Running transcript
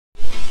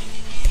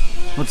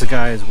What's up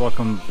guys,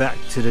 welcome back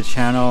to the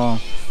channel.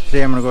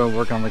 Today I'm gonna go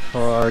work on the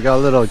car. I got a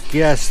little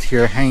guest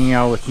here hanging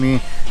out with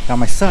me. Got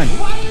my son.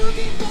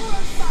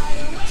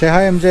 Say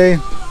hi MJ.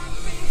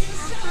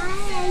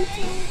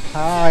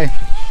 Hi.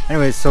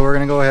 Anyways, so we're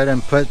gonna go ahead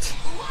and put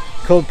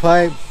cold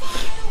pipe.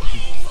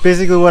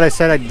 Basically what I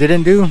said I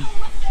didn't do.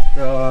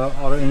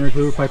 All the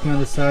intercooler piping on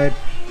the side.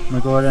 I'm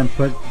gonna go ahead and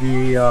put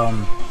the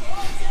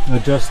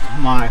adjust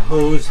my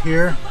hose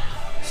here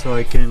so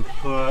I can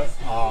put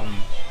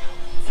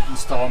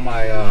install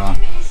my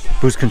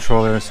boost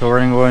controller. So we're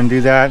gonna go ahead and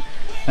do that,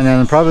 and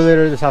then probably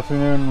later this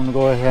afternoon I'm gonna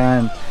go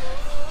ahead and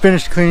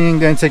finish cleaning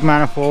the intake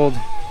manifold,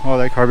 all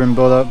that carbon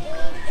buildup.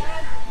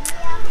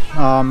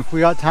 If we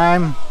got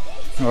time,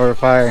 or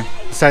if I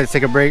decide to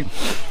take a break,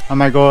 I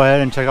might go ahead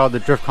and check out the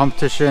drift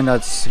competition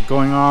that's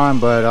going on,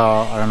 but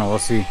I don't know, we'll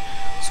see.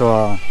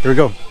 So here we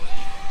go.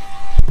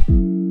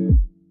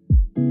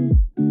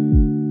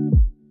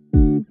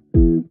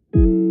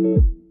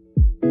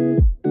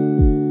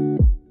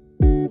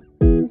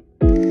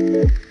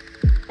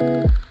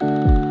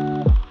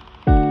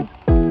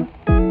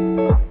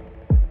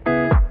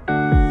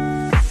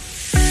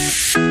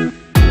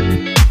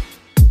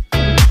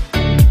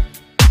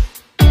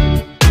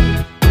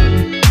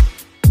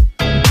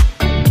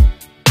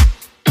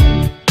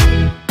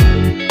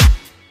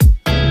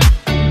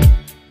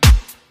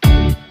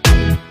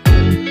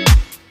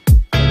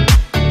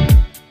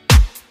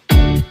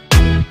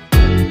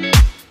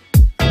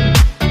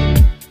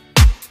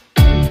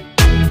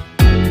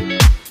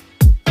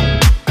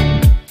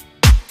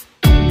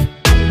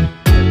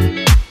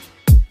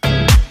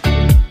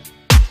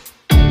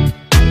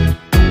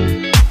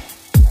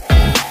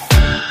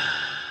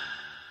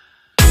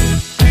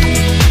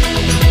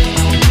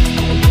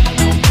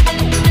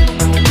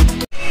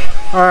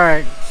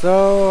 Alright,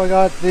 so I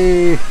got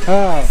the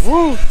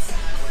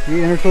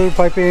intercooler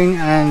piping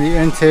and the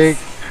intake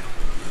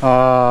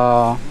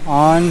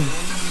on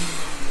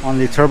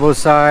the turbo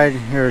side.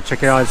 Here,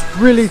 check it out. It's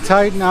really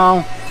tight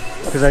now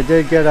because I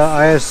did get an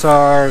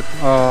ISR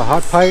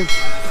hot pipe,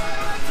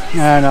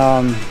 and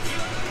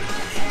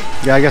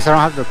yeah, I guess I don't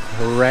have the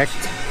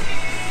correct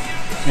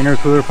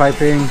intercooler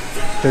piping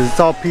because it's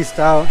all pieced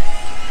out.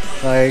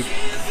 Like,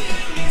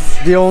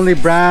 the only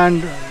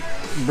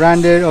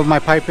branded of my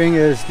piping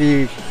is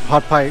the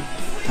hot pipe,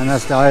 and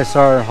that's the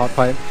ISR hot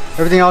pipe.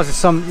 Everything else is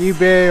some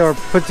eBay or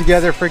put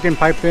together freaking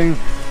piping,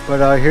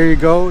 but here you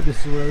go.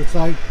 This is what it looks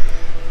like.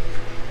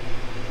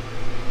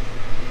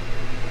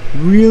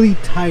 Really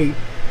tight.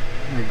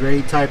 A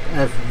gray type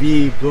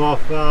FV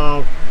blow-off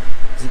valve.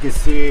 As you can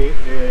see,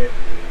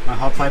 my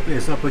hot pipe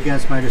is up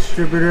against my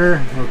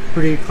distributor, or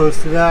pretty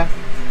close to that,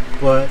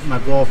 but my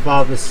blow-off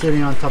valve is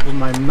sitting on top of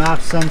my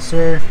map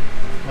sensor.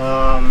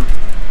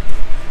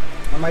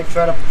 I might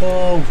try to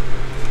pull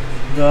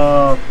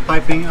the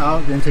piping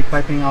out, the intake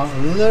piping out a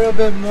little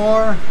bit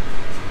more.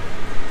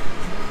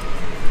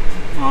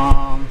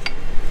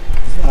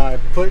 I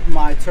put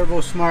my Turbo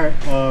Smart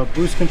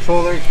boost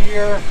controller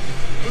here,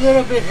 a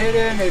little bit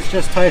hidden. It's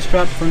just tie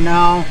strapped for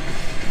now,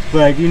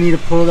 but I do need to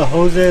pull the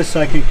hoses so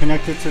I can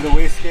connect it to the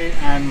wastegate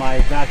and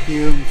my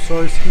vacuum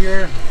source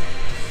here.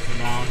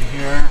 Down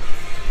here.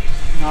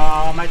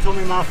 My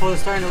Tomy manifold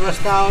is starting to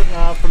rust out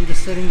from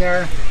just sitting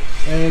there.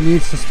 And it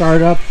needs to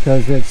start up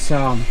because it's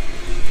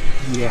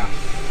yeah.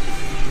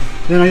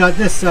 Then I got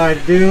this side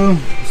to do.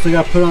 Still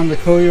got to put on the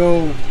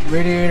Koyo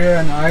radiator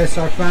and the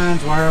ISR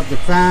fans, wire up the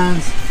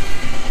fans,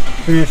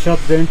 finish up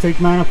the intake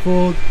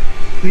manifold,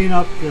 clean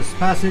up this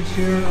passage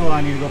here. Oh,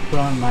 I need to go put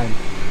on my,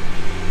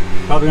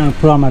 probably gonna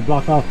put on my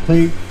block off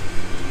plate.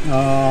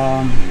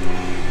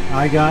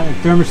 I got a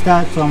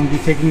thermostat, so I'm gonna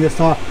be taking this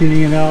off,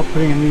 cleaning it out,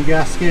 putting a new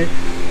gasket,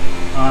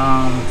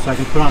 so I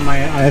can put on my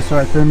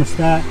ISR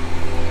thermostat.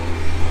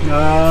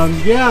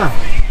 Yeah,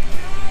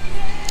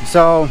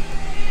 so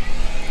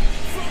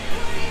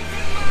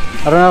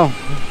I don't know,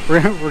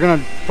 we're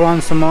gonna put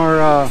on some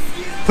more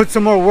put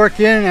some more work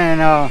in,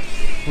 and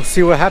we'll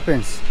see what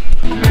happens.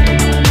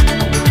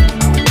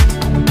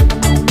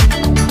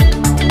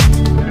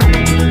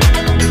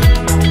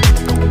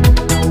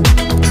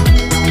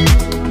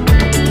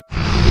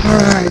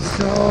 Alright,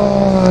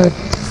 so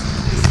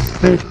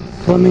finished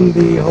plumbing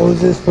the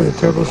hoses for the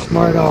Turbo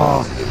Smart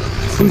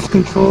boost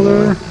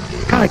controller.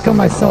 Kind of killed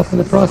myself in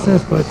the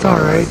process, but it's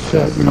alright.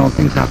 You know,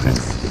 things happen.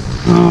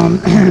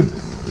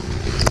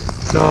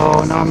 So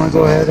now I'm gonna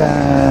go ahead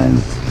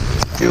and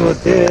deal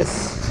with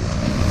this.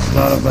 A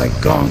lot of like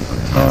gunk.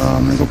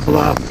 I'm gonna go pull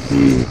off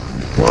the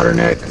water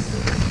neck,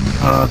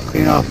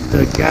 clean off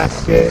the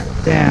gasket.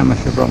 Damn, I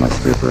should have brought my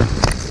scraper.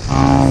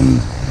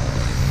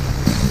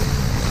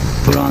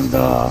 Put on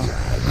the,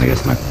 I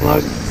guess, my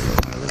plug,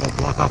 my little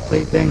block off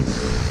plate thing,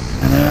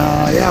 and then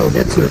yeah, we'll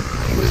get to it.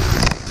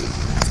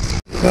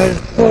 So I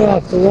just pulled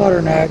off the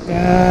water neck,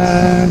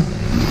 and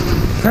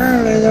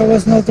apparently there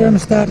was no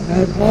thermostat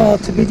at all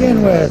to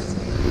begin with.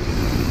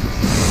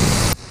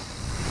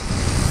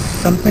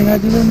 Something I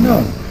didn't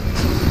know.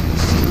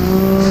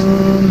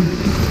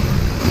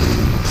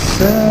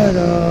 Said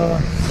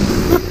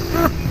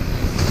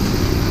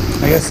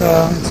guess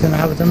it's gonna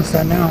have a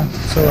thermostat now.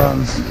 So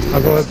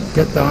I'll go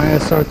get the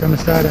ISR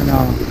thermostat and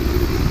I'll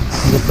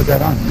go put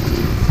that on.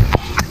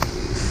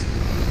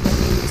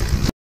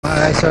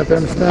 My ISR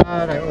thermostat,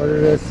 I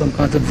ordered it from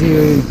Concept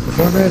Z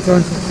Performance. I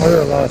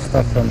ordered a lot of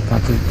stuff from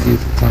Concept Z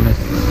Performance.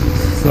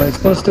 So it's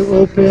supposed to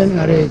open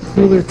at a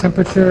cooler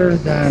temperature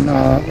than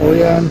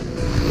OEM.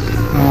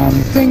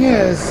 The thing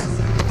is,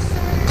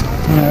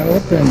 when I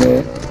opened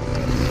it,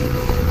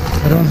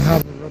 I don't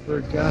have a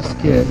rubber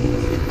gasket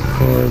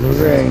for the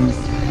ring.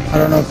 I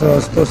don't know if I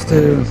was supposed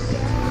to,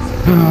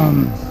 I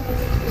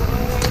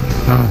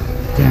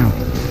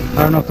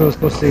don't know if I was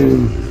supposed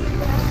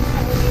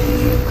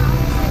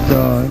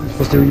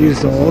to use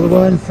the old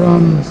one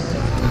from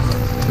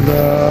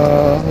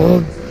the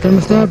old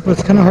thermostat, but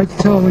it's kind of hard to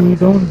tell when you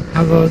don't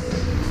have a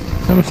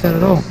thermostat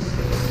at all.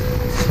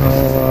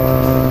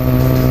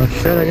 So,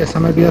 shit, I guess I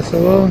might be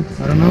SOL.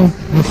 I don't know.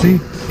 We'll see.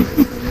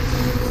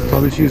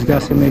 Probably choose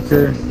gasket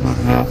maker.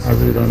 I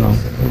really don't know.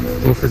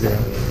 We'll figure it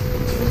out.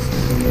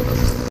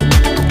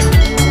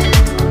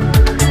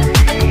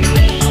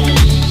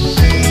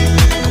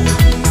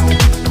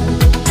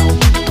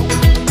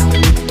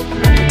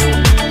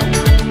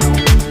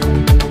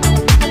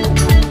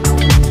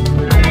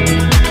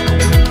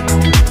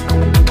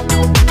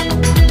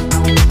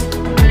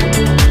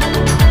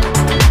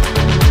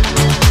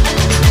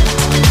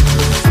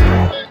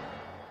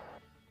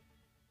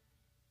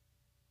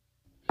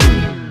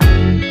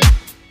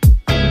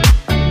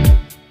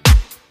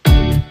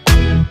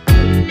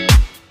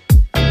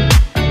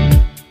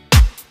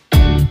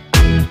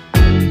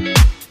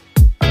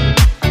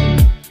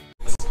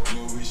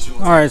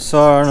 Alright, so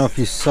I don't know if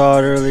you saw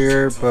it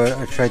earlier, but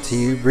I tried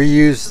to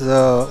reuse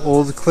the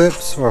old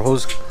clips or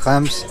hose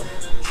clamps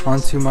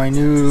onto my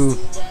new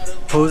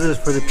hoses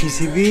for the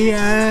PCV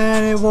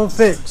and it won't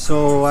fit.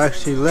 So I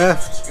actually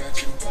left,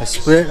 I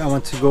split, I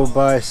went to go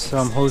buy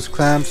some hose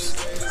clamps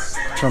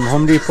from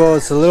Home Depot.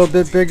 It's a little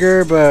bit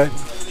bigger, but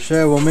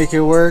shit, we'll make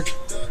it work.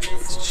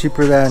 It's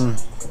cheaper than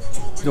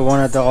the one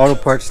at the auto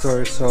parts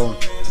store. So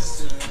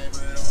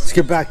let's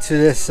get back to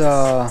this,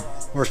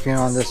 working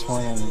on this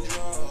one, and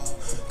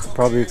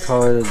probably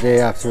call it a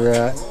day after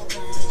that.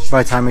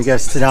 By the time it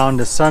gets down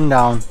to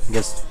sundown, I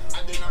guess,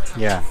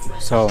 yeah.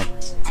 So,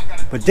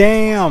 but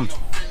damn,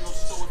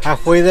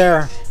 halfway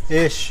there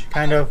ish,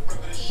 kind of,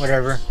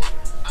 whatever.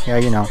 Yeah,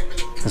 you know.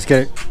 Let's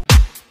get it.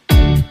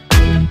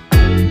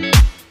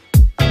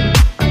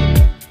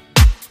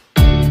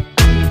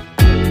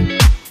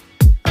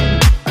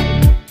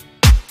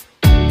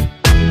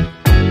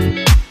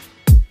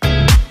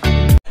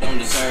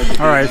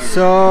 Alright,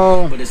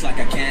 so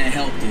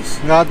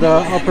got the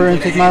upper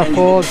intake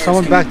manifold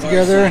somewhat back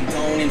together.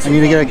 I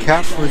need to get a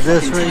cap for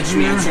this right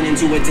here.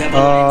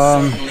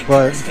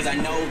 But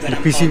the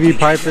PCV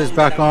pipe is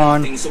back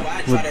on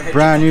with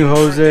brand new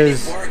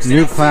hoses,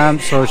 new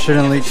clamps, so it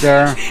shouldn't leak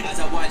there.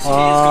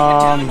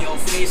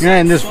 Yeah,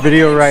 in this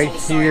video right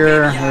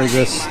here, or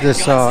this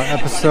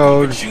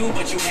episode,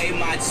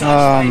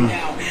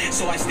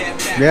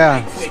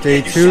 yeah,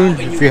 stay tuned.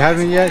 If you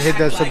haven't yet, hit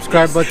that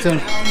subscribe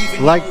button,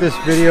 like this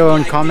video,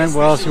 and comment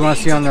what else you want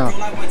to see on the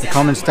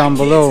comments down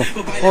below.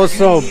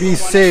 Also, be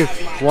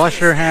safe,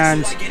 wash your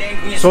hands,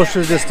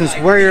 social distance,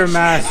 wear your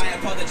mask,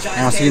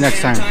 and I'll see you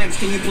next time.